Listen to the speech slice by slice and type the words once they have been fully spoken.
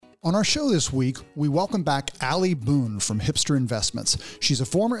On our show this week, we welcome back Allie Boone from Hipster Investments. She's a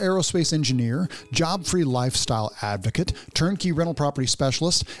former aerospace engineer, job-free lifestyle advocate, turnkey rental property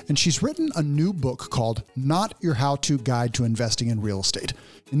specialist, and she's written a new book called Not Your How-To Guide to Investing in Real Estate.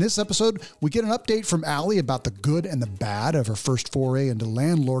 In this episode, we get an update from Allie about the good and the bad of her first foray into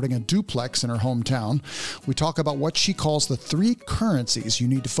landlording a duplex in her hometown. We talk about what she calls the three currencies you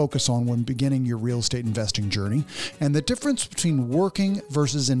need to focus on when beginning your real estate investing journey, and the difference between working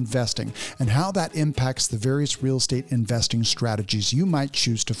versus investing, and how that impacts the various real estate investing strategies you might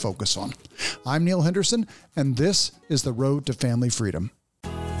choose to focus on. I'm Neil Henderson, and this is The Road to Family Freedom.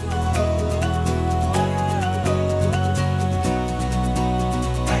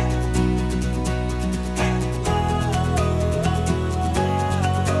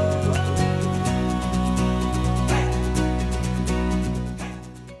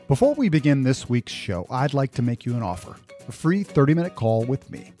 Before we begin this week's show, I'd like to make you an offer, a free 30-minute call with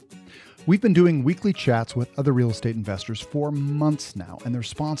me. We've been doing weekly chats with other real estate investors for months now, and the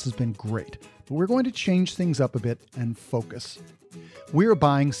response has been great. But we're going to change things up a bit and focus. We are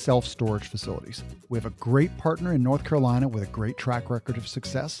buying self-storage facilities. We have a great partner in North Carolina with a great track record of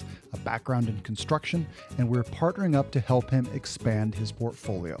success, a background in construction, and we're partnering up to help him expand his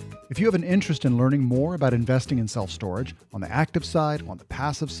portfolio. If you have an interest in learning more about investing in self-storage, on the active side, on the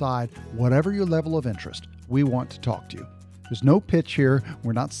passive side, whatever your level of interest, we want to talk to you. There's no pitch here.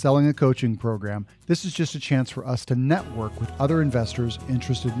 We're not selling a coaching program. This is just a chance for us to network with other investors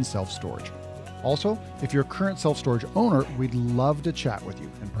interested in self-storage. Also, if you're a current self-storage owner, we'd love to chat with you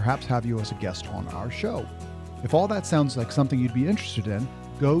and perhaps have you as a guest on our show. If all that sounds like something you'd be interested in,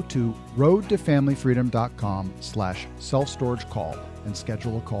 go to roadtofamilyfreedom.com/self-storage call and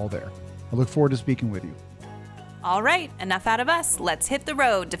schedule a call there. I look forward to speaking with you. All right, enough out of us. Let's hit the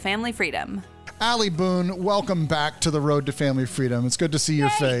road to family freedom. Allie Boone, welcome back to The Road to Family Freedom. It's good to see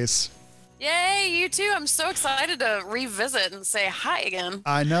your face. Yay, you too. I'm so excited to revisit and say hi again.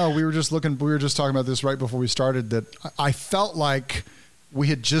 I know. We were just talking about this right before we started, that I felt like we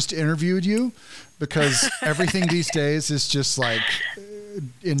had just interviewed you, because everything these days is just like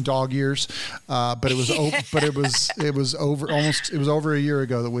in dog years. But it was over a year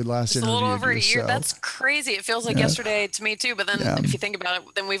ago that we last interviewed you. A little over a year. So. That's crazy. It feels like yesterday to me too. But then if you think about it,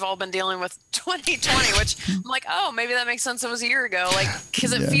 then we've all been dealing with 2020, which I'm like, oh, maybe that makes sense. It was a year ago. Like,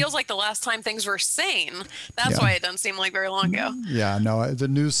 because it feels like the last time things were sane. That's why it doesn't seem like very long ago. Yeah, no, the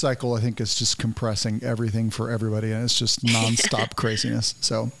news cycle, I think, is just compressing everything for everybody, and it's just nonstop craziness.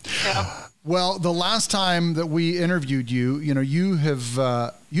 So, well, the last time that we interviewed you, you've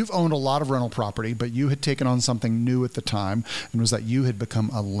owned a lot of rental property, but you had taken on something new at the time, and was that you had become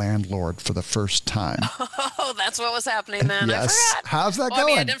a landlord for the first time. Oh, that's what was happening then. Yes. I forgot. How's that going? I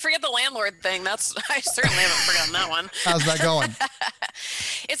mean, I didn't forget the landlord thing. I certainly haven't forgotten that one. How's that going?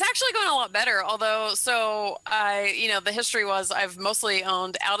 It's actually going a lot better. Although, the history was I've mostly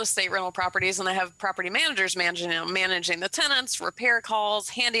owned out-of-state rental properties, and I have property managers managing the tenants, repair calls,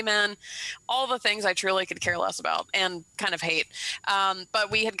 handymen, all the things I truly could care less about and kind of hate. But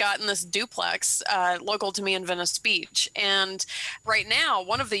we had gotten this duplex local to me in Venice Beach. And right now,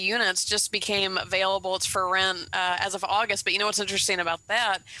 one of the units just became available. It's for rent as of August. But you know what's interesting about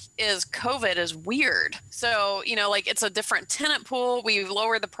that is COVID is weird. So, it's a different tenant pool. We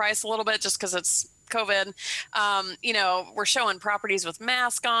lowered the price a little bit just because it's COVID. We're showing properties with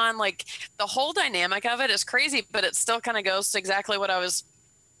masks on. Like, the whole dynamic of it is crazy, but it still kind of goes to exactly what I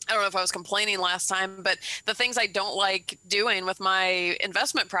don't know if I was complaining last time, but the things I don't like doing with my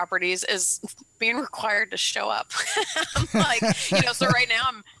investment properties is being required to show up. So right now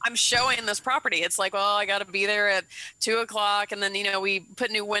I'm showing this property. It's like, well, I got to be there at 2:00. And then, we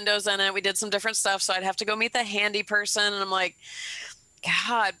put new windows in it. We did some different stuff. So I'd have to go meet the handy person. And I'm like,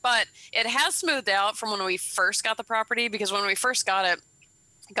 God, but it has smoothed out from when we first got the property, because when we first got it,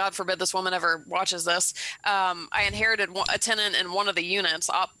 God forbid this woman ever watches this, I inherited a tenant in one of the units,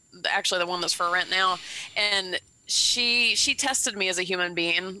 actually the one that's for rent now, and she tested me as a human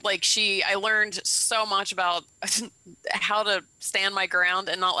being. I learned so much about how to stand my ground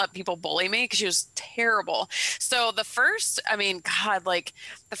and not let people bully me, because she was terrible. So the first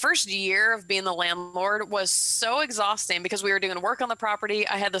year of being the landlord was so exhausting, because we were doing work on the property.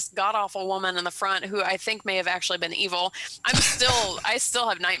 I had this god-awful woman in the front who I think may have actually been evil. I still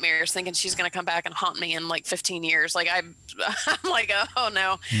have nightmares thinking she's going to come back and haunt me in like 15 years. I'm like, oh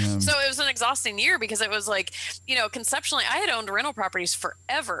no. Yeah. So it was an exhausting year, because it was like, conceptually I had owned rental properties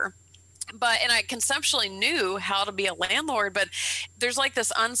forever. And I conceptually knew how to be a landlord, but there's like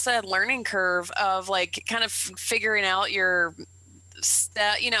this unsaid learning curve of like kind of figuring out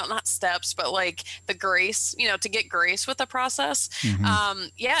not steps, but like the grace, to get grace with the process.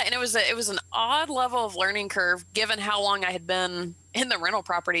 Yeah. And it was an odd level of learning curve given how long I had been in the rental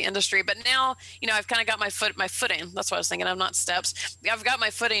property industry. But now, I've kind of got my footing. That's what I was thinking. I'm not steps. I've got my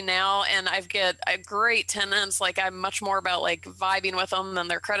footing now, and I've got great tenants. Like, I'm much more about like vibing with them than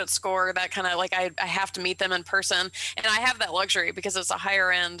their credit score. That kind of like, I have to meet them in person, and I have that luxury because it's a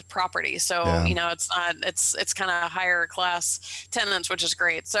higher end property. So, it's kind of higher class tenants, which is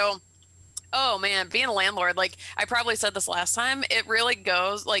great. So, oh man, being a landlord, like I probably said this last time, it really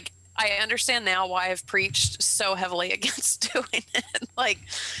goes like, I understand now why I've preached so heavily against doing it. Like,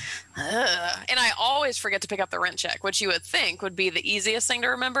 and I always forget to pick up the rent check, which you would think would be the easiest thing to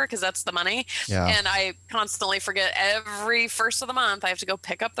remember because that's the money. Yeah. And I constantly forget every first of the month. I have to go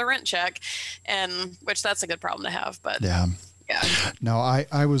pick up the rent check, and which that's a good problem to have. But yeah. Yeah. No, I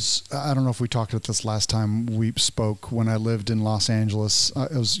don't know if we talked about this last time we spoke. When I lived in Los Angeles,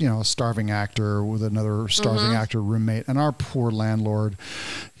 it was, a starving actor with another starving actor roommate. And our poor landlord,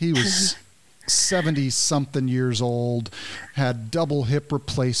 he was 70 something years old, had double hip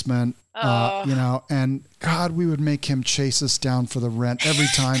replacement, and God, we would make him chase us down for the rent every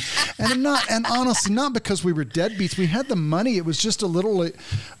time. And honestly, not because we were deadbeats. We had the money. It was just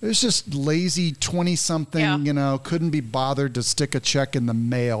lazy 20 something, couldn't be bothered to stick a check in the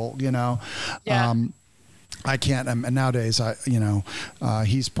mail, Yeah. I can't. And nowadays,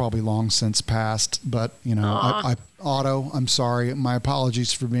 he's probably long since passed. But Otto, I'm sorry. My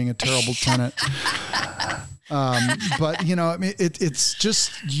apologies for being a terrible tenant. But it's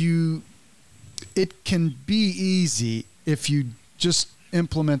just you. It can be easy if you just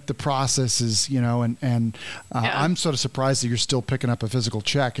implement the processes, I'm sort of surprised that you're still picking up a physical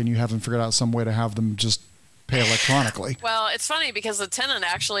check and you haven't figured out some way to have them just pay electronically. Well, it's funny because the tenant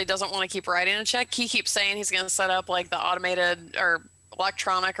actually doesn't want to keep writing a check. He keeps saying he's going to set up like the automated or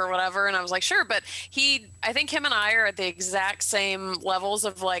electronic or whatever. And I was like, sure. But I think him and I are at the exact same levels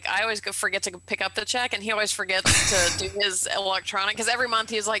of like, I always forget to pick up the check and he always forgets to do his electronic. Cause every month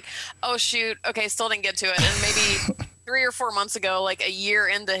he's like, oh shoot. Okay. Still didn't get to it. And maybe 3 or 4 months ago, like a year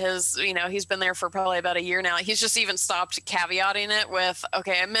into his, he's been there for probably about a year now. He's just even stopped caveating it with,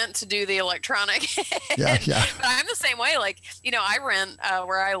 okay, I meant to do the electronic. Yeah. But I'm the same way. Like, I rent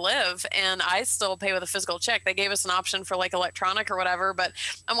where I live and I still pay with a physical check. They gave us an option for like electronic or whatever, but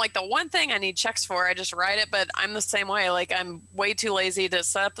I'm like, the one thing I need checks for, I just write it, but I'm the same way. Like I'm way too lazy to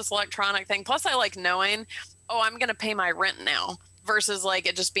set up this electronic thing. Plus I like knowing, I'm going to pay my rent now versus like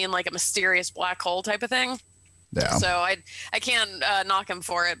it just being like a mysterious black hole type of thing. Yeah. So I can't knock him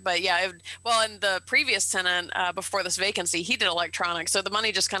for it, but yeah. And the previous tenant before this vacancy, he did electronics, so the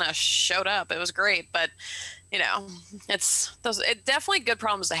money just kind of showed up. It was great, but it's definitely good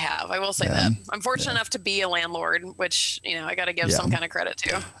problems to have. I will say that I'm fortunate enough to be a landlord, which I got to give some kind of credit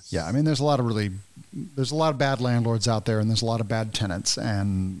to. Yeah, I mean, there's a lot of bad landlords out there, and there's a lot of bad tenants,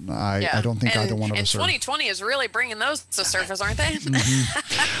 and I don't think either one of us are. 2020 is really bringing those to surface, aren't they?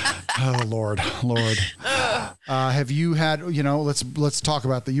 Oh Lord. Have you had? Let's talk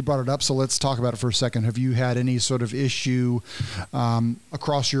about that. You brought it up, so let's talk about it for a second. Have you had any sort of issue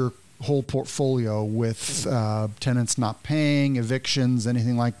across your whole portfolio with tenants not paying, evictions,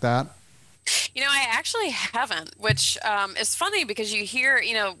 anything like that? I actually haven't, which is funny because you hear,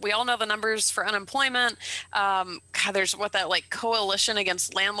 we all know the numbers for unemployment. There's that coalition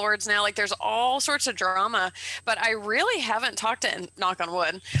against landlords now. Like there's all sorts of drama, but I really haven't talked to, knock on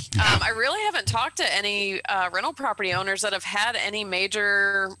wood, I really haven't talked to any rental property owners that have had any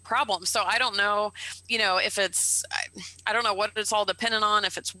major problems. So I don't know, if it's, I don't know what it's all dependent on,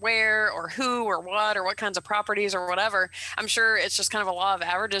 if it's where or who or what kinds of properties or whatever. I'm sure it's just kind of a law of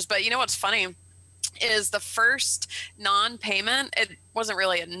averages, but what's funny is the first non-payment, it wasn't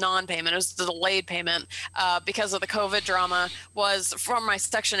really a non-payment, it was the delayed payment because of the COVID drama, was from my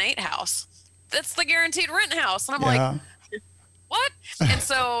Section 8 house. That's the guaranteed rent house. And I'm like, what? And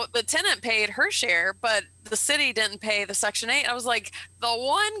so the tenant paid her share, but the city didn't pay the Section 8. I was like, the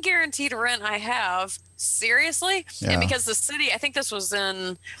one guaranteed rent I have, seriously? Yeah. And because the city, I think this was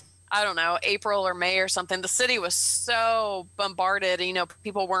in, I don't know, April or May or something, the city was so bombarded,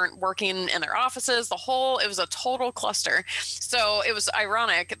 people weren't working in their offices, it was a total cluster. So it was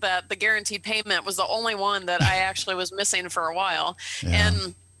ironic that the guaranteed payment was the only one that I actually was missing for a while. Yeah.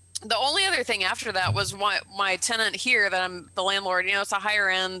 And The only other thing after that was my tenant here that I'm the landlord, it's a higher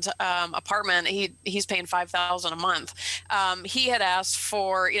end apartment. He's paying $5,000 a month. He had asked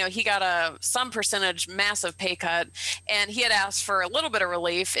for, he got some percentage massive pay cut, and he had asked for a little bit of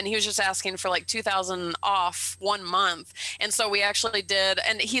relief, and he was just asking for like $2,000 off 1 month. And so we actually did,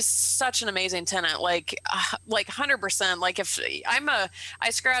 and he's such an amazing tenant, like 100%. Like if I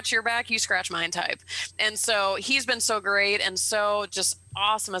scratch your back, you scratch mine type. And so he's been so great and so just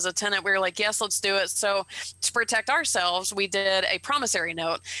awesome as a tenant. We were like, yes, let's do it. So to protect ourselves, we did a promissory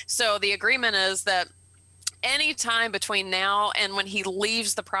note. So the agreement is that any time between now and when he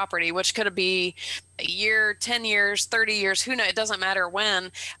leaves the property, which could be a year, 10 years, 30 years, who knows, it doesn't matter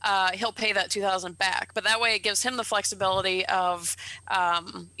when, he'll pay that $2,000 back. But that way it gives him the flexibility of,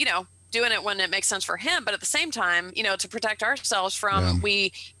 doing it when it makes sense for him, but at the same time, to protect ourselves from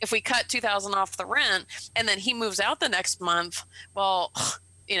if we cut $2,000 off the rent and then he moves out the next month, well,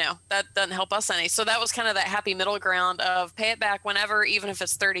 that doesn't help us any. So that was kind of that happy middle ground of pay it back whenever, even if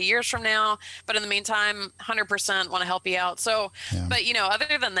it's 30 years from now. But in the meantime, 100% want to help you out. So, but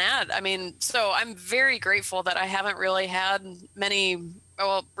other than that, so I'm very grateful that I haven't really had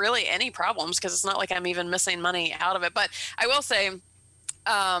really any problems, because it's not like I'm even missing money out of it. But I will say,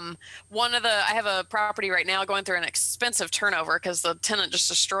 I have a property right now going through an expensive turnover because the tenant just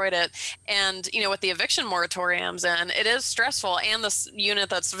destroyed it. And, with the eviction moratoriums, and it is stressful. And this unit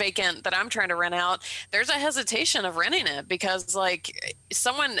that's vacant that I'm trying to rent out, there's a hesitation of renting it because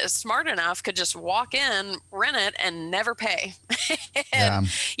someone is smart enough could just walk in, rent it, and never pay. And,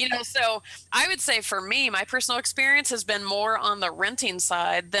 so I would say for me, my personal experience has been more on the renting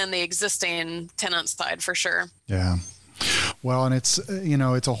side than the existing tenant side, for sure. Yeah. Well, and it's,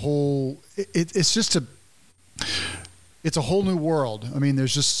 it's a whole, it's a whole new world. I mean,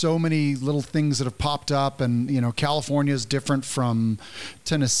 there's just so many little things that have popped up, and, California is different from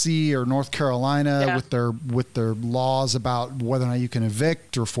Tennessee or North Carolina with their laws about whether or not you can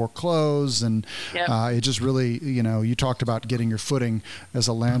evict or foreclose. And it just really, you talked about getting your footing as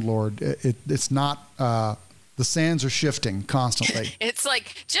a landlord. It's not, the sands are shifting constantly. It's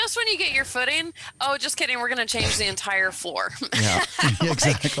like, just when you get your footing, oh, just kidding, we're going to change the entire floor. Yeah,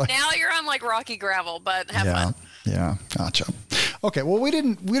 exactly. Now you're on rocky gravel, but have fun. Yeah, gotcha. Okay, well, we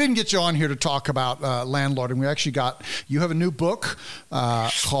didn't get you on here to talk about landlording. We actually you have a new book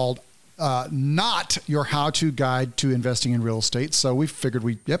called Not Your How-To Guide to Investing in Real Estate. So we figured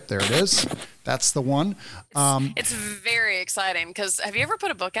there it is. That's the one. It's very exciting because have you ever put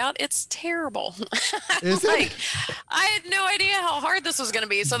a book out? It's terrible. Is it? I had no idea how hard this was going to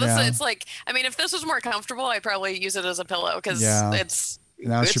be. So it's like, if this was more comfortable, I'd probably use it as a pillow because it's your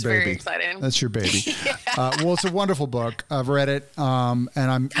baby. Very exciting. That's your baby. Well, it's a wonderful book. I've read it, and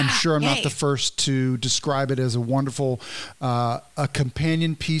I'm sure I'm not the first to describe it as a wonderful a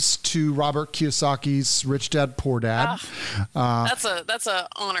companion piece to Robert Kiyosaki's Rich Dad Poor Dad. That's a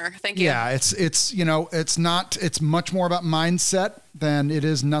honor. Thank you. Yeah, it's much more about mindset than it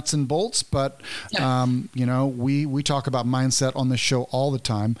is nuts and bolts, but we talk about mindset on this show all the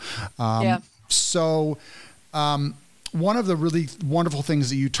time. So. One of the really wonderful things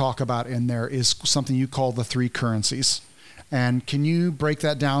that you talk about in there is something you call the three currencies. And can you break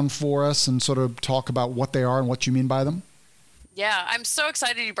that down for us and sort of talk about what they are and what you mean by them? Yeah, I'm so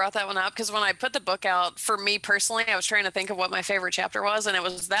excited you brought that one up because when I put the book out, for me personally, I was trying to think of what my favorite chapter was, and it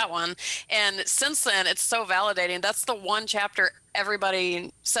was that one. And since then, it's so validating. That's the one chapter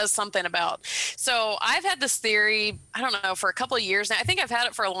everybody says something about. So I've had this theory, I don't know, for a couple of years now. I think I've had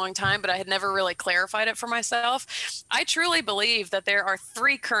it for a long time, but I had never really clarified it for myself. I truly believe that there are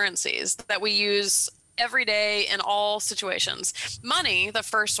three currencies that we use every day in all situations. Money, the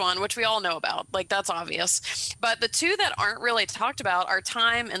first one, which we all know about, that's obvious. But the two that aren't really talked about are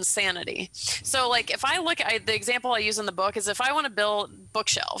time and sanity. So if I look at the example I use in the book is if I want to build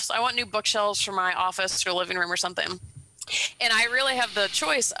bookshelves, I want new bookshelves for my office or living room or something. And I really have the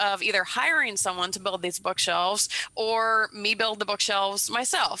choice of either hiring someone to build these bookshelves or me build the bookshelves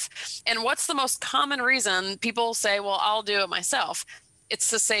myself. And what's the most common reason people say, well, I'll do it myself? It's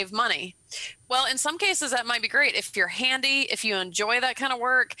to save money. Well, in some cases, that might be great. If you're handy, if you enjoy that kind of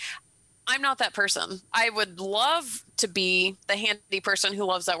work, I'm not that person. I would love to be the handy person who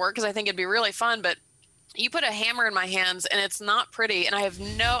loves that work because I think it'd be really fun, but you put a hammer in my hands and it's not pretty. And I have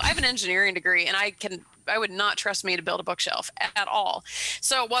an engineering degree and I would not trust me to build a bookshelf at all.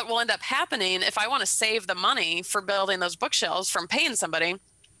 So what will end up happening if I want to save the money for building those bookshelves from paying somebody,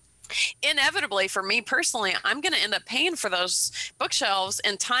 inevitably for me personally, I'm going to end up paying for those bookshelves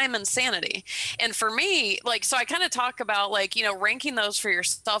in time and sanity. And for me, so I kind of talk about ranking those for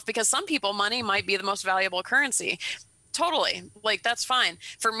yourself because some people money might be the most valuable currency. Totally. Like, that's fine.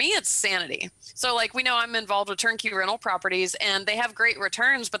 For me, it's sanity. So like, we know I'm involved with turnkey rental properties and they have great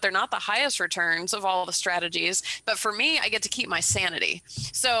returns, but they're not the highest returns of all the strategies. But for me, I get to keep my sanity.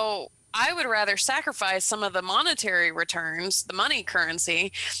 So I would rather sacrifice some of the monetary returns, the money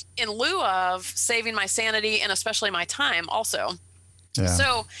currency, in lieu of saving my sanity and especially my time also. Yeah.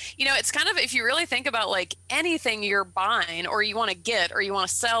 So, it's kind of, if you really think about like anything you're buying or you want to get or you want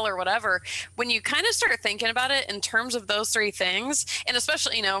to sell or whatever, when you kind of start thinking about it in terms of those three things, and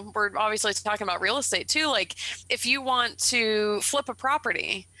especially, we're obviously talking about real estate too. Like if you want to flip a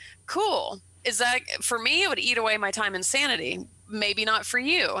property, cool. Is that, for me, it would eat away my time and sanity. Maybe not for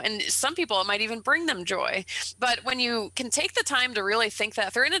you. And some people, it might even bring them joy. But when you can take the time to really think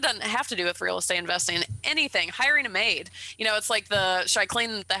that through, and it doesn't have to do with real estate investing, anything, hiring a maid, it's like should I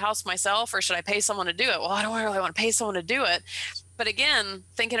clean the house myself or should I pay someone to do it? Well, I don't really want to pay someone to do it. But again,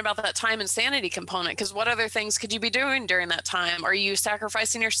 thinking about that time and sanity component, because what other things could you be doing during that time? Are you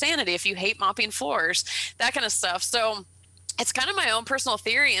sacrificing your sanity if you hate mopping floors? That kind of stuff. So it's kind of my own personal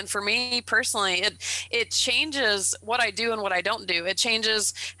theory. And for me personally, it changes what I do and what I don't do. It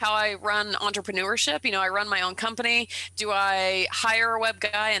changes how I run entrepreneurship. I run my own company. Do I hire a web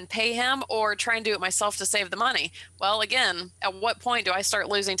guy and pay him or try and do it myself to save the money? Well, again, at what point do I start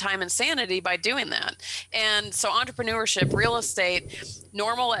losing time and sanity by doing that? And so entrepreneurship, real estate,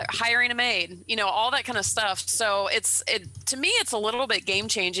 normal hiring a maid, all that kind of stuff. So to me, it's a little bit game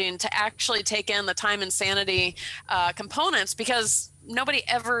changing to actually take in the time and sanity components, because nobody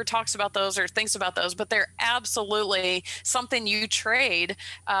ever talks about those or thinks about those, but they're absolutely something you trade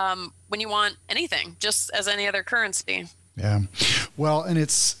when you want anything, just as any other currency. Yeah. Well, and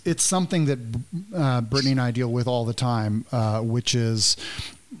it's something that Brittany and I deal with all the time, which is,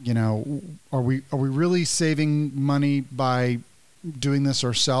 are we really saving money by doing this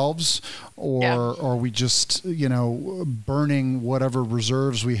ourselves, or are we just, burning whatever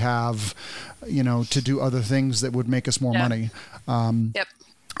reserves we have, to do other things that would make us more money? Yep.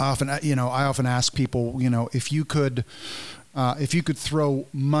 I often ask people, if you could throw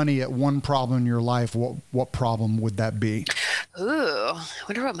money at one problem in your life, what problem would that be? Ooh, I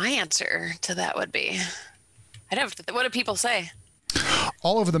wonder what my answer to that would be. What do people say?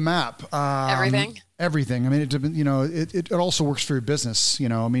 All over the map. Everything. I mean, it also works for your business.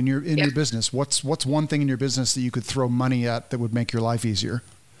 You're in your business. What's one thing in your business that you could throw money at that would make your life easier?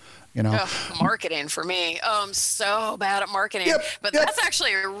 Marketing for me. I'm so bad at marketing, but that's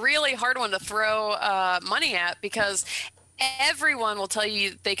actually a really hard one to throw money at, because everyone will tell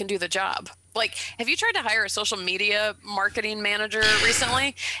you they can do the job. Like, have you tried to hire a social media marketing manager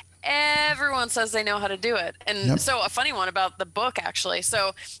recently? Everyone says they know how to do it. And so a funny one about the book, actually.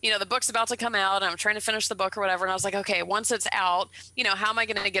 So, the book's about to come out and I'm trying to finish the book or whatever. And I was like, okay, once it's out, how am I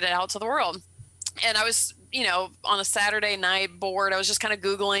going to get it out to the world? And I was, on a Saturday night bored, I was just kind of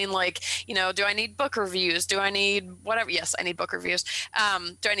Googling, like, do I need book reviews? Do I need whatever? Yes, I need book reviews.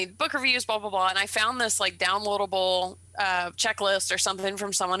 Do I need book reviews? Blah, blah, blah. And I found this like downloadable checklist or something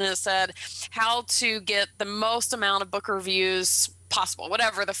from someone, and it said how to get the most amount of book reviews possible,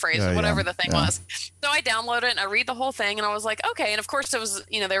 whatever the phrase, whatever the thing was. So I downloaded it and I read the whole thing and I was like, okay. And of course it was,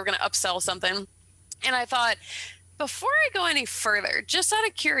 they were going to upsell something. And I thought, before I go any further, just out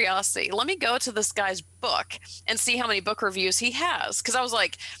of curiosity, let me go to this guy's book and see how many book reviews he has. Because I was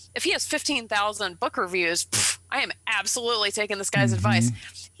like, if he has 15,000 book reviews, I am absolutely taking this guy's advice.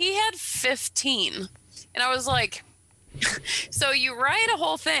 He had 15. And I was like, so you write a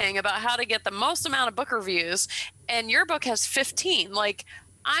whole thing about how to get the most amount of book reviews, and your book has 15. Like,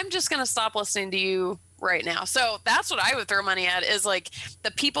 I'm just going to stop listening to you right now. So that's what I would throw money at, is like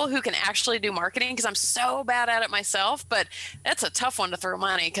the people who can actually do marketing, because I'm so bad at it myself. But that's a tough one to throw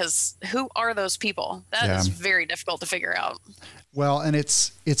money, because who are those people? That is very difficult to figure out. Well, and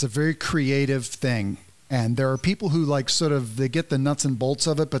it's a very creative thing. And there are people who like sort of, they get the nuts and bolts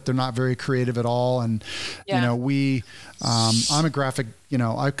of it, but they're not very creative at all. And, I'm a graphic,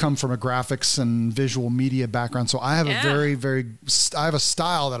 I come from a graphics and visual media background. So I have a I have a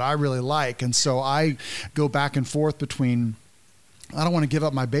style that I really like. And so I go back and forth between, I don't want to give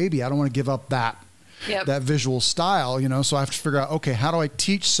up my baby. I don't want to give up that visual style, so I have to figure out, okay, how do I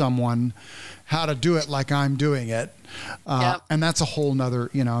teach someone how to do it like I'm doing it? And that's a whole nother,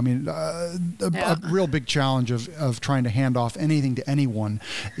 a real big challenge of trying to hand off anything to anyone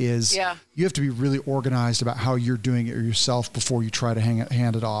is you have to be really organized about how you're doing it yourself before you try to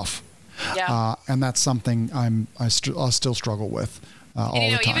hand it off. And that's something I still struggle with. all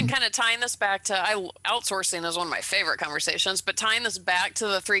And, the time. even kind of tying this back to outsourcing is one of my favorite conversations, but tying this back to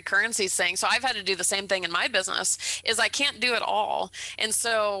the three currencies thing. So I've had to do the same thing in my business is I can't do it all. And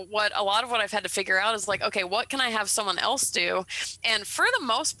so a lot of what I've had to figure out is like, okay, what can I have someone else do? And for the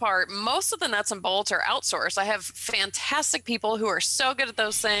most part, most of the nuts and bolts are outsourced. I have fantastic people who are so good at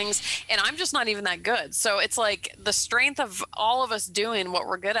those things, and I'm just not even that good. So it's like the strength of all of us doing what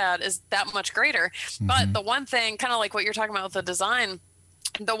we're good at is that much greater. But the one thing, kind of like what you're talking about with the design,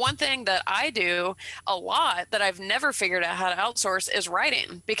 the one thing that I do a lot that I've never figured out how to outsource is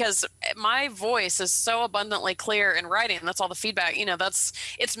writing, because my voice is so abundantly clear in writing. That's all the feedback,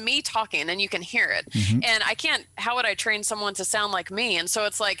 it's me talking and you can hear it. And how would I train someone to sound like me? And so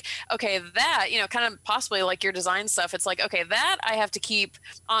it's like, okay, that, kind of possibly like your design stuff. It's like, okay, that I have to keep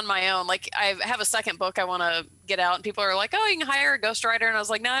on my own. Like I have a second book I want to get out, and people are like, oh, you can hire a ghostwriter. And I was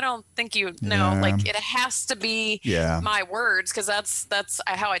like, no, I don't think like it has to be my words, because that's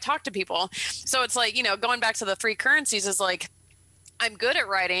how I talk to people. So it's like, going back to the three currencies is like, I'm good at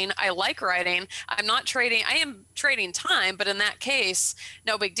writing. I like writing. I am trading time, but in that case,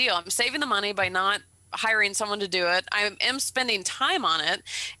 no big deal. I'm saving the money by not hiring someone to do it. I am spending time on it,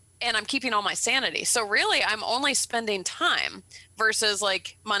 and I'm keeping all my sanity. So really, I'm only spending time versus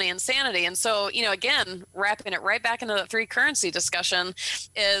like money and sanity. And so, again, wrapping it right back into the three currency discussion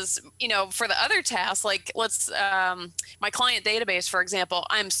is, for the other tasks, like my client database, for example,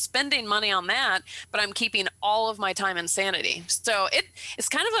 I'm spending money on that, but I'm keeping all of my time and sanity. So it's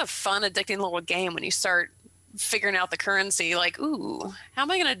kind of a fun, addicting little game when you start figuring out the currency, like, ooh, how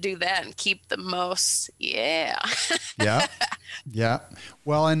am I going to do that and keep the most? Yeah. Yeah.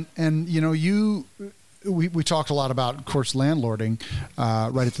 Well, and we talked a lot about, of course, landlording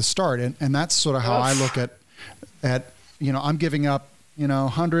right at the start. And that's sort of how I look at, I'm giving up,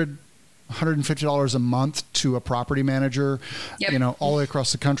 $150 a month to a property manager, all the way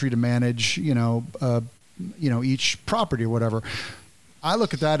across the country to manage, each property or whatever. I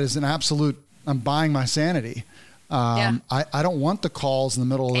look at that as an absolute, I'm buying my sanity. I don't want the calls in the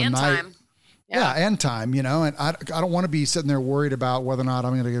middle of the night. Time. Yeah, and time, and I don't want to be sitting there worried about whether or not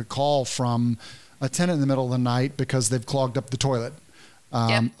I'm going to get a call from a tenant in the middle of the night because they've clogged up the toilet.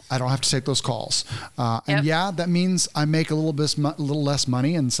 I don't have to take those calls. And that means I make a little less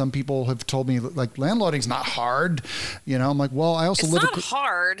money. And some people have told me, like, landlording's not hard. I'm like, well, I also live. It's not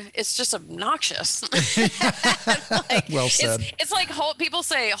hard. It's just obnoxious. Well said. It's like people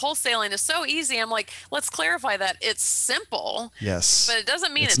say wholesaling is so easy. I'm like, let's clarify that. It's simple. Yes. But it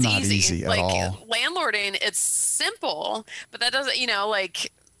doesn't mean it's not easy. easy at all. Landlording, it's simple, but that doesn't,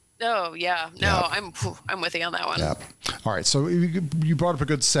 oh yeah, no, I'm with you on that one. Yeah. All right. So you brought up a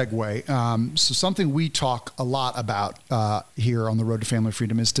good segue. So something we talk a lot about here on the Road to Family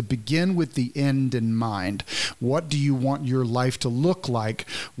Freedom is to begin with the end in mind. What do you want your life to look like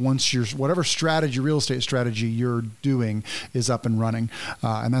once whatever real estate strategy you're doing is up and running?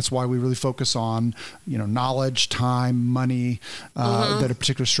 And that's why we really focus on, knowledge, time, money that a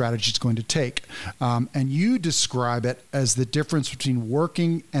particular strategy is going to take. And you describe it as the difference between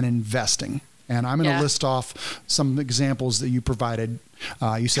working and investing. And I'm going to list off some examples that you provided.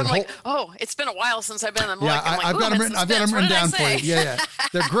 You said, it's been a while since I've been in the I've got them written down for you. Yeah.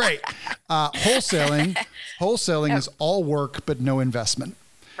 They're great. Wholesaling is all work, but no investment.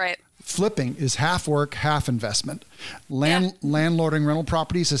 Right. Flipping is half work, half investment. Landlording rental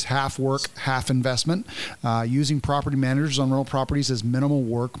properties is half work, half investment. Using property managers on rental properties is minimal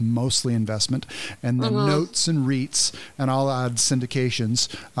work, mostly investment. And then notes and REITs and all odd syndications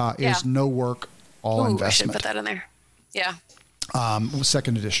is no work, all investment. I should put that in there. Yeah.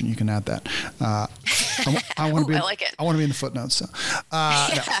 Second edition, you can add that. I want to be. I like it. I want to be in the footnotes. So,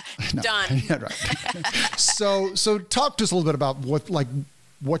 done. Yeah, right. So talk to us a little bit about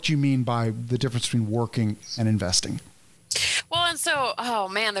what you mean by the difference between working and investing. Well, and so,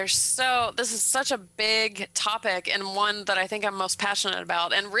 this is such a big topic, and one that I think I'm most passionate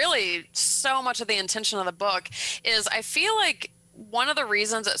about. And really, so much of the intention of the book is I feel like one of the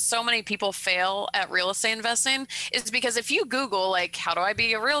reasons that so many people fail at real estate investing is because if you Google, like, how do I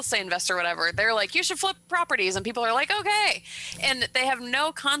be a real estate investor or whatever, they're like, you should flip properties. And people are like, okay. And they have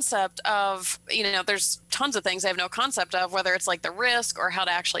no concept of, there's tons of things they have no concept of, whether it's like the risk or how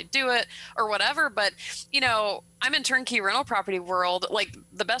to actually do it or whatever. But, I'm in turnkey rental property world. Like,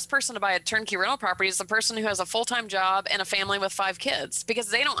 the best person to buy a turnkey rental property is the person who has a full-time job and a family with 5 kids, because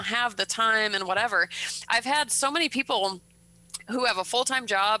they don't have the time and whatever. I've had so many people who have a full-time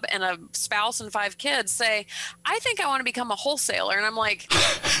job and a spouse and 5 kids say, I think I want to become a wholesaler. And I'm like,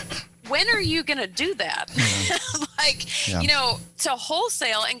 when are you going to do that? To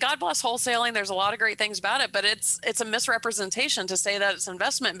wholesale, and God bless wholesaling. There's a lot of great things about it, but it's a misrepresentation to say that it's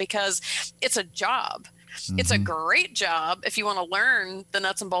investment because it's a job. It's a great job if you want to learn the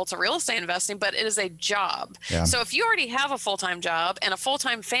nuts and bolts of real estate investing, but it is a job. Yeah. So if you already have a full-time job and a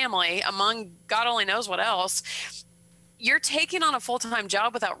full-time family, among God only knows what else, you're taking on a full-time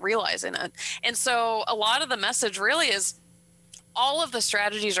job without realizing it. And so a lot of the message really is, all of the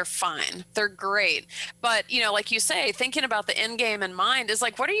strategies are fine. They're great. But, like you say, thinking about the end game in mind is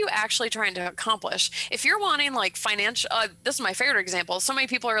like, what are you actually trying to accomplish? If you're wanting like financial, this is my favorite example. So many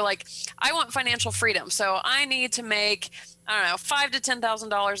people are like, I want financial freedom. So I need to make, $5,000 to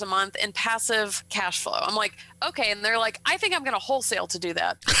 $10,000 a month in passive cash flow. I'm like, okay. And they're like, I think I'm going to wholesale to do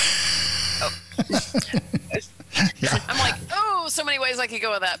that. Yeah. I'm like, so many ways I could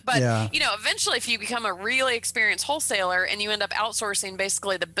go with that. But, eventually if you become a really experienced wholesaler and you end up outsourcing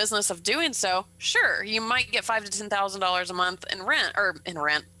basically the business of doing so, sure, you might get $5,000 to $10,000 a month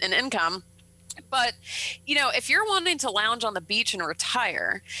in income. But, if you're wanting to lounge on the beach and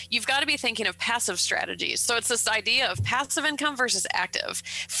retire, you've got to be thinking of passive strategies. So it's this idea of passive income versus active.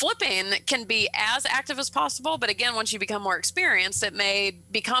 Flipping can be as active as possible. But again, once you become more experienced, it may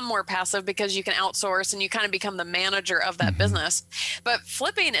become more passive because you can outsource and you kind of become the manager of that business. But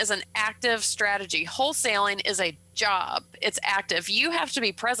flipping is an active strategy. Wholesaling is a job. It's active. You have to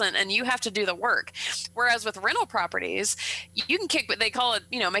be present and you have to do the work. Whereas with rental properties, you can they call it,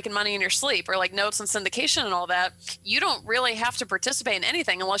 making money in your sleep, or like notes and syndication and all that. You don't really have to participate in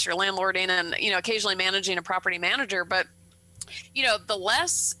anything unless you're landlording and, occasionally managing a property manager. But, the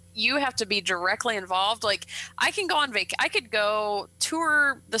less you have to be directly involved. Like I can go on I could go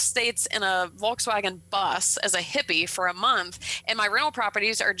tour the States in a Volkswagen bus as a hippie for a month, and my rental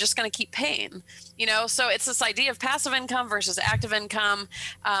properties are just going to keep paying, So it's this idea of passive income versus active income,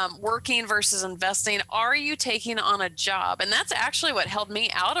 working versus investing. Are you taking on a job? And that's actually what held me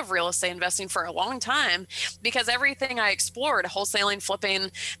out of real estate investing for a long time, because everything I explored, wholesaling,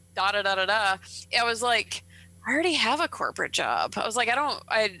 flipping, I was like, I already have a corporate job. I was like,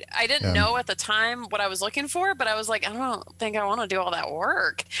 I didn't know at the time what I was looking for, but I was like, I don't think I want to do all that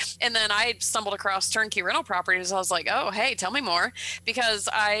work. And then I stumbled across turnkey rental properties. I was like, oh, hey, tell me more, because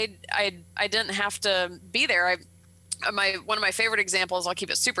I didn't have to be there. One of my favorite examples, I'll keep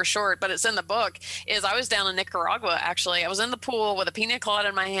it super short, but it's in the book, is I was down in Nicaragua, actually. I was in the pool with a pina colada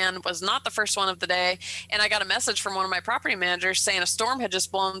in my hand, was not the first one of the day, and I got a message from one of my property managers saying a storm had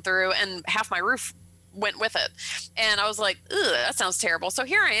just blown through and half my roof went with it. And I was like, ugh, that sounds terrible. So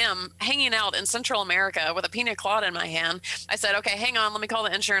here I am hanging out in Central America with a pina colada in my hand. I said, okay, hang on, let me call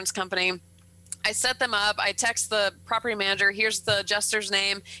the insurance company. I set them up. I text the property manager, here's the adjuster's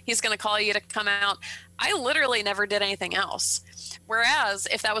name. He's going to call you to come out. I literally never did anything else. Whereas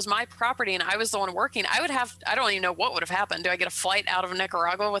if that was my property and I was the one working, I don't even know what would have happened. Do I get a flight out of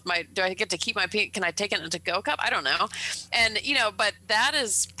Nicaragua do I get to keep can I take it in a to-go cup? I don't know. And, but that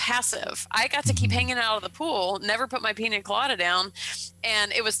is passive. I got to keep hanging out of the pool, never put my pina colada down,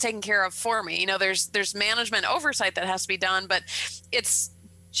 and it was taken care of for me. There's management oversight that has to be done, but it's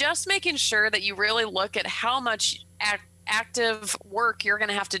just making sure that you really look at how much active work you're going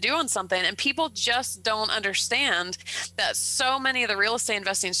to have to do on something. And people just don't understand that so many of the real estate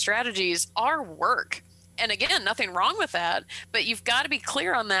investing strategies are work. And again, nothing wrong with that, but you've got to be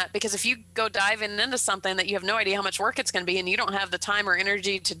clear on that, because if you go diving into something that you have no idea how much work it's going to be and you don't have the time or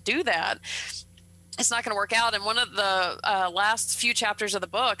energy to do that, it's not going to work out. And one of the last few chapters of the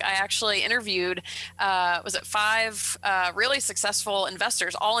book, I actually interviewed, 5 really successful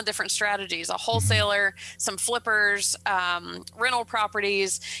investors, all in different strategies, a wholesaler, some flippers, rental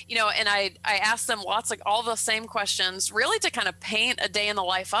properties, and I asked them all the same questions, really to kind of paint a day in the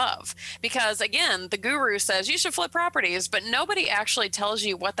life of, because again, the guru says you should flip properties, but nobody actually tells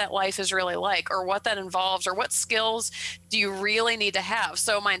you what that life is really like, or what that involves, or what skills do you really need to have.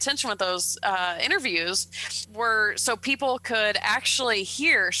 So my intention with those interviews were so people could actually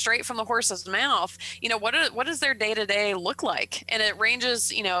hear straight from the horse's mouth, what does their day-to-day look like? And it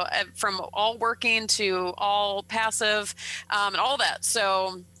ranges, from all working to all passive, and all that.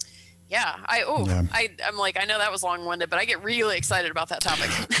 So yeah, I'm like, I know that was long-winded, but I get really excited about that topic.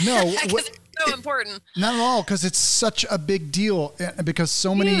 No, it's so important. Not at all, because it's such a big deal, because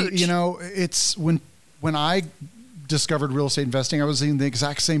so many, it's when I discovered real estate investing, I was in the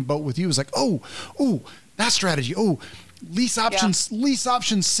exact same boat with you. It was like, oh, that strategy. Oh, lease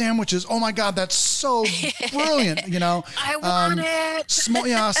option sandwiches. Oh my God, that's so brilliant. I want it. Small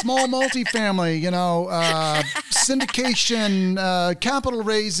multifamily, syndication, capital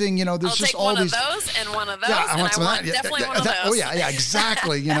raising, there's I'll just take all one these. of those and one of those. Yeah, I want some of that. Definitely one of those. Oh yeah,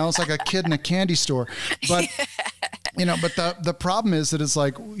 exactly. It's like a kid in a candy store. But but the problem is that it's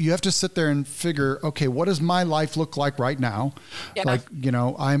like you have to sit there and figure, okay, what does my life look like right now? Yeah. Like,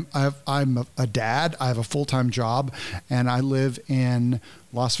 I'm a dad, I have a full-time job, and I live in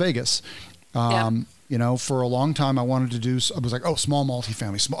Las Vegas. For a long time I wanted to do, I was like, small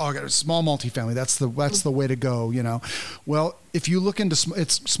multifamily, small multifamily. That's the way to go, Well, if you look into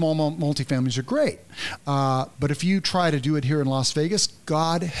small multifamilies are great. But if you try to do it here in Las Vegas,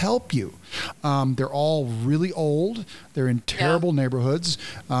 God help you. They're all really old. They're in terrible neighborhoods.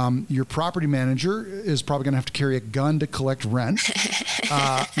 Your property manager is probably going to have to carry a gun to collect rent,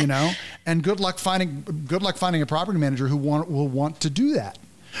 and good luck finding a property manager who will want to do that.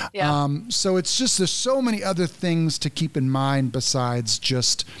 Yeah. So it's just, there's so many other things to keep in mind besides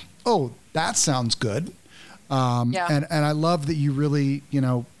just, that sounds good. And I love that you really,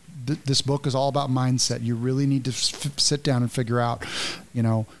 this book is all about mindset. You really need to sit down and figure out,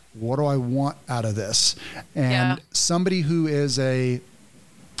 what do I want out of this? And somebody who is a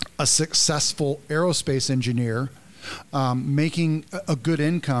successful aerospace engineer, making a good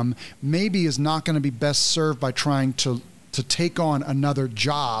income, maybe is not going to be best served by trying to take on another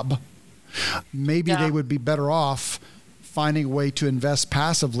job. Maybe they would be better off finding a way to invest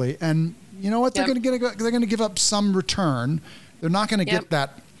passively. And you know what? They're going to give up some return. They're not going to get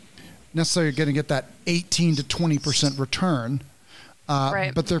that necessarily going to get that 18 to 20% return.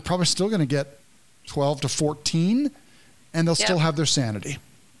 But they're probably still going to get 12 to 14, and they'll still have their sanity.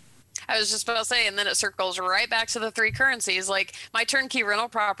 I was just about to say, and then it circles right back to the three currencies. Like my turnkey rental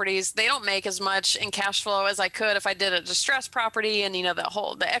properties, they don't make as much in cash flow as I could if I did a distressed property and,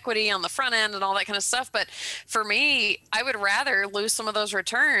 the equity on the front end and all that kind of stuff. But for me, I would rather lose some of those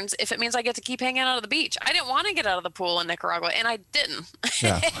returns if it means I get to keep hanging out of the beach. I didn't want to get out of the pool in Nicaragua, and I didn't.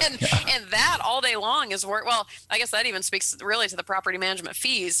 And that all day long is work. Well, I guess that even speaks really to the property management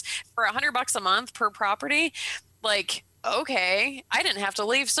fees. For $100 a month per property, like, okay, I didn't have to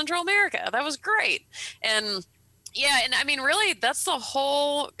leave Central America. That was great. And really that's the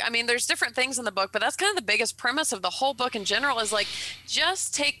whole, there's different things in the book, but that's kind of the biggest premise of the whole book in general is like,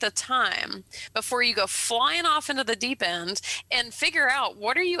 just take the time before you go flying off into the deep end and figure out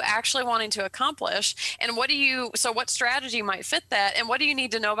what are you actually wanting to accomplish and what strategy might fit that and what do you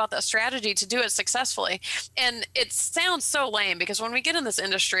need to know about that strategy to do it successfully. And it sounds so lame because when we get in this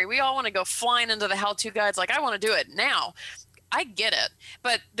industry, we all want to go flying into the how-to guides like, I want to do it now. I get it.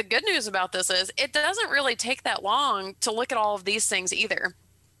 But the good news about this is it doesn't really take that long to look at all of these things either.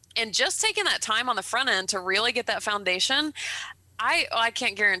 And just taking that time on the front end to really get that foundation, I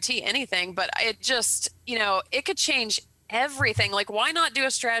can't guarantee anything, but it just, it could change everything. Like, why not do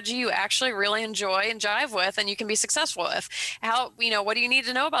a strategy you actually really enjoy and jive with and you can be successful with? What do you need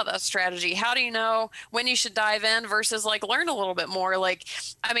to know about that strategy? How do you know when you should dive in versus like learn a little bit more? Like,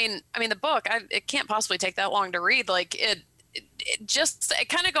 the book, it can't possibly take that long to read. Like it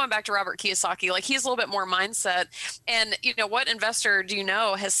kind of going back to Robert Kiyosaki, like he's a little bit more mindset. And what investor do you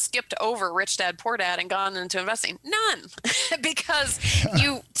know has skipped over Rich Dad Poor Dad and gone into investing? None. Because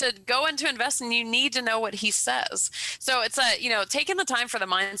to go into investing, you need to know what he says. So it's taking the time for the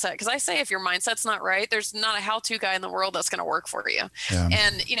mindset. Because I say if your mindset's not right, there's not a how-to guy in the world that's going to work for you. Yeah.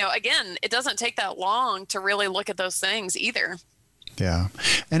 And again, it doesn't take that long to really look at those things either. Yeah.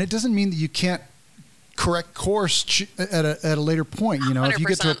 And it doesn't mean that you can't correct course at a later point. If you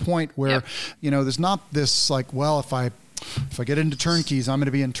get to a point where, there's not this like, well, if I get into turnkeys, I'm going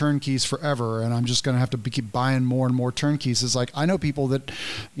to be in turnkeys forever. And I'm just going to have to keep buying more and more turnkeys. It's like, I know people that,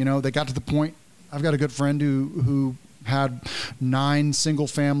 they got to the point. I've got a good friend who had 9 single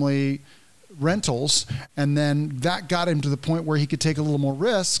family rentals. And then that got him to the point where he could take a little more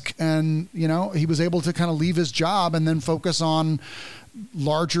risk. And, he was able to kind of leave his job and then focus on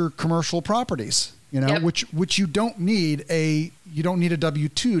larger commercial properties. Which you don't need a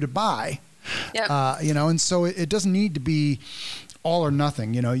W-2 to buy, and so it doesn't need to be all or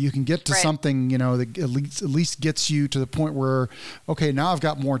nothing. You can get to something, that at least gets you to the point where, okay, now I've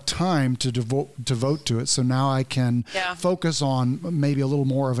got more time to devote to it. So now I can focus on maybe a little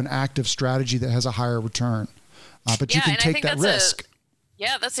more of an active strategy that has a higher return, but you can take that risk.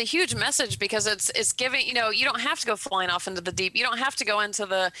 Yeah, that's a huge message because it's giving, you don't have to go flying off into the deep. You don't have to go into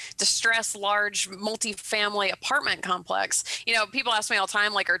the distressed, large, multifamily apartment complex. People ask me all the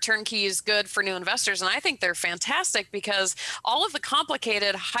time, like, are turnkeys good for new investors? And I think they're fantastic because all of the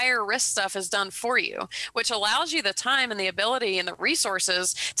complicated, higher risk stuff is done for you, which allows you the time and the ability and the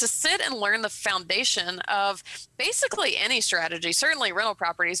resources to sit and learn the foundation of basically any strategy, certainly rental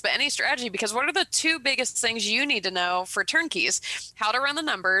properties, but any strategy, because what are the two biggest things you need to know for turnkeys? How to run the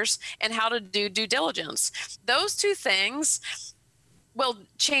numbers and how to do due diligence. Those two things will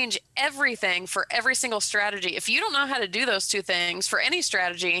change everything for every single strategy. If you don't know how to do those two things for any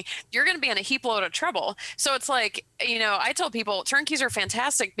strategy, you're going to be in a heap load of trouble. So it's like, I tell people turnkeys are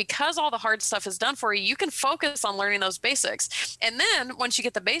fantastic because all the hard stuff is done for you. You can focus on learning those basics. And then once you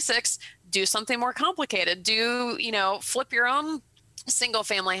get the basics, do something more complicated. Flip your own single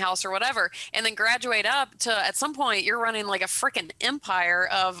family house or whatever, and then graduate up to, at some point, you're running like a freaking empire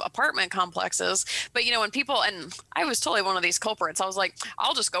of apartment complexes. But when people, and I was totally one of these culprits, I was like,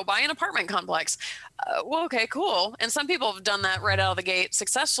 I'll just go buy an apartment complex. Well, okay, cool. And some people have done that right out of the gate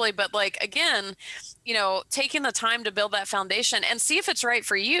successfully. But again, taking the time to build that foundation and see if it's right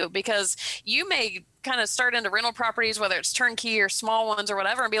for you, because you may kind of start into rental properties, whether it's turnkey or small ones or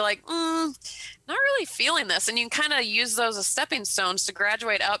whatever, and be like, not really feeling this. And you can kind of use those as stepping stones to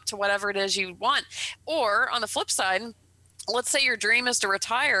graduate up to whatever it is you want. Or on the flip side, let's say your dream is to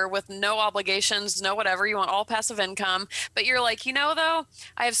retire with no obligations, no whatever, you want all passive income, but you're like, though,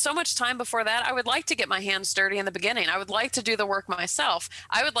 I have so much time before that. I would like to get my hands dirty in the beginning. I would like to do the work myself.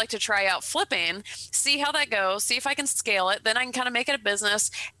 I would like to try out flipping, see how that goes, see if I can scale it. Then I can kind of make it a business.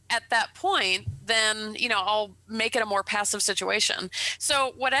 At that point, then, I'll make it a more passive situation.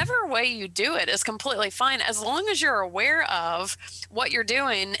 So whatever way you do it is completely fine, as long as you're aware of what you're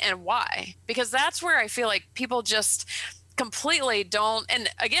doing and why, because that's where I feel like people just completely don't. And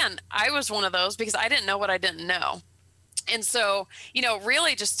again, I was one of those because I didn't know what I didn't know. And so,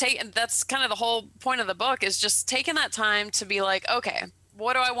 really just that's kind of the whole point of the book, is just taking that time to be like, okay,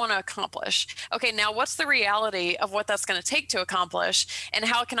 what do I want to accomplish? Okay, now what's the reality of what that's going to take to accomplish, and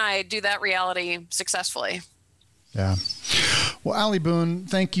how can I do that reality successfully? Yeah. Well, Allie Boone,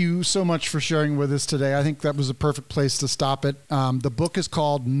 thank you so much for sharing with us today. I think that was a perfect place to stop it. The book is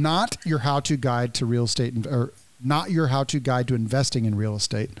called Not Your How-To Guide to Real Estate, or Not Your How-To Guide to Investing in Real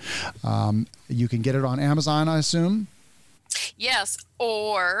Estate. You can get it on Amazon, I assume. Yes,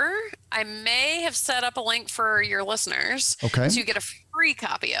 or I may have set up a link for your listeners to get a free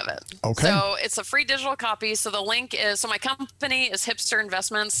copy of it. Okay. So it's a free digital copy. So the link is, my company is Hipster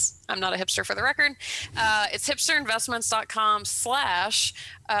Investments. I'm not a hipster, for the record. It's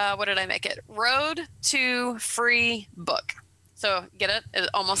hipsterinvestments.com/ what did I make it? Road to Free Book. So get it? It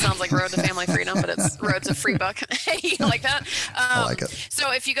almost sounds like Road to Family Freedom, but it's Road to Free Book. You like that? I like it.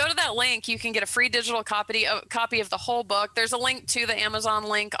 So if you go to that link, you can get a free digital copy of the whole book. There's a link to the Amazon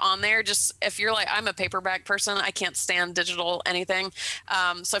link on there. Just if you're like, I'm a paperback person, I can't stand digital anything.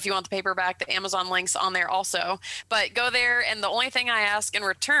 So if you want the paperback, the Amazon link's on there also. But go there, and the only thing I ask in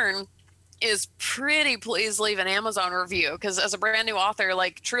return is pretty please leave an Amazon review, because as a brand new author,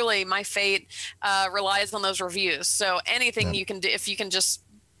 truly my fate relies on those reviews. So anything you can do, if you can just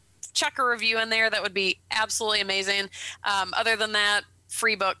chuck a review in there, that would be absolutely amazing. Other than that,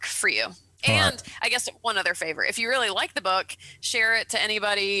 free book for you. And I guess one other favor, if you really like the book, share it to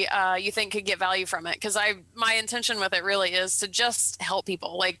anybody you think could get value from it. Because my intention with it really is to just help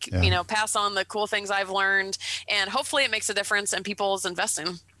people, pass on the cool things I've learned, and hopefully it makes a difference in people's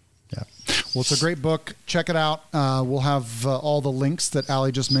investing. Yeah. Well, it's a great book. Check it out. We'll have all the links that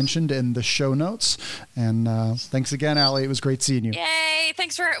Allie just mentioned in the show notes. And thanks again, Allie. It was great seeing you. Yay.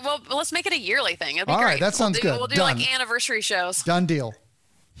 Thanks let's make it a yearly thing. It'd be all great. Right. That sounds good. We'll do anniversary shows. Done deal.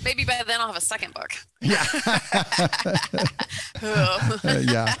 Maybe by then I'll have a second book. Yeah.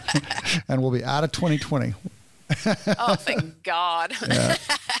 Yeah. And we'll be out of 2020. Oh, thank God. Yeah.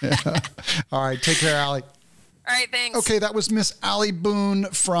 All right. Take care, Allie. All right, thanks. Okay, that was Miss Allie Boone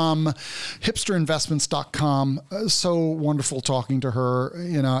from hipsterinvestments.com. So wonderful talking to her.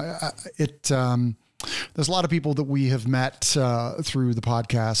 There's a lot of people that we have met through the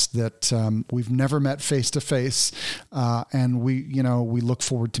podcast that we've never met face to face, and we look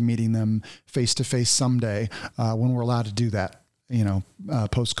forward to meeting them face to face someday when we're allowed to do that.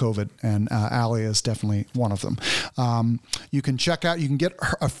 Post-COVID, and Allie is definitely one of them. You can get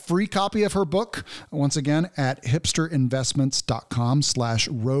a free copy of her book, once again, at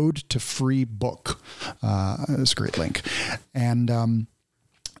hipsterinvestments.com/road to free book. It's a great link. And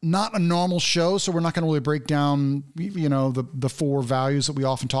not a normal show, so we're not going to really break down, the four values that we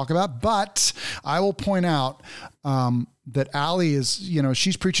often talk about. But I will point out that Allie is,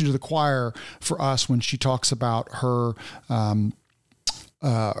 she's preaching to the choir for us when she talks about her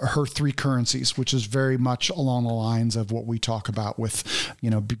three currencies, which is very much along the lines of what we talk about with,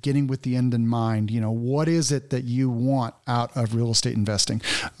 beginning with the end in mind. What is it that you want out of real estate investing?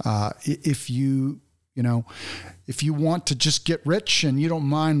 If you want to just get rich and you don't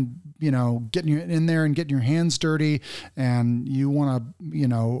mind, getting in there and getting your hands dirty, and you want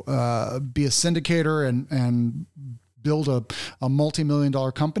to, be a syndicator and build a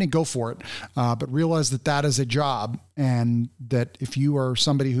multi-million-dollar company, go for it. But realize that is a job, and that if you are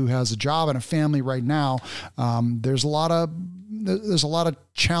somebody who has a job and a family right now, there's a lot of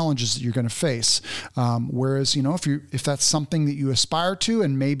challenges that you're going to face. Whereas, if that's something that you aspire to,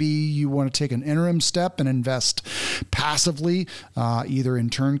 and maybe you want to take an interim step and invest passively, either in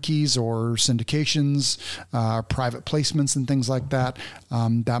turnkeys or syndications, private placements and things like that,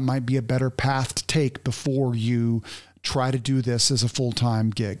 that might be a better path to take before you try to do this as a full-time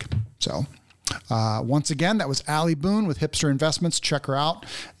gig. So once again, that was Allie Boone with Hipster Investments. Check her out.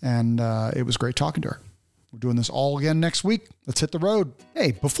 And it was great talking to her. We're doing this all again next week. Let's hit the road.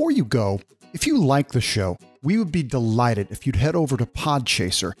 Hey, before you go, if you like the show, we would be delighted if you'd head over to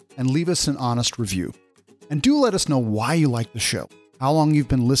Podchaser and leave us an honest review. And do let us know why you like the show, how long you've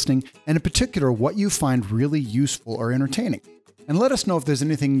been listening, and in particular, what you find really useful or entertaining. And let us know if there's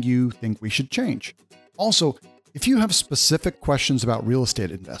anything you think we should change. Also, if you have specific questions about real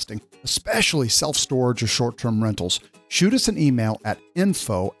estate investing, especially self-storage or short-term rentals, shoot us an email at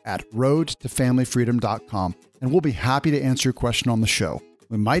info@roadtofamilyfreedom.com, and we'll be happy to answer your question on the show.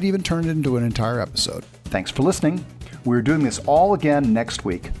 We might even turn it into an entire episode. Thanks for listening. We're doing this all again next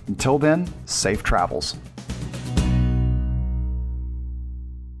week. Until then, safe travels.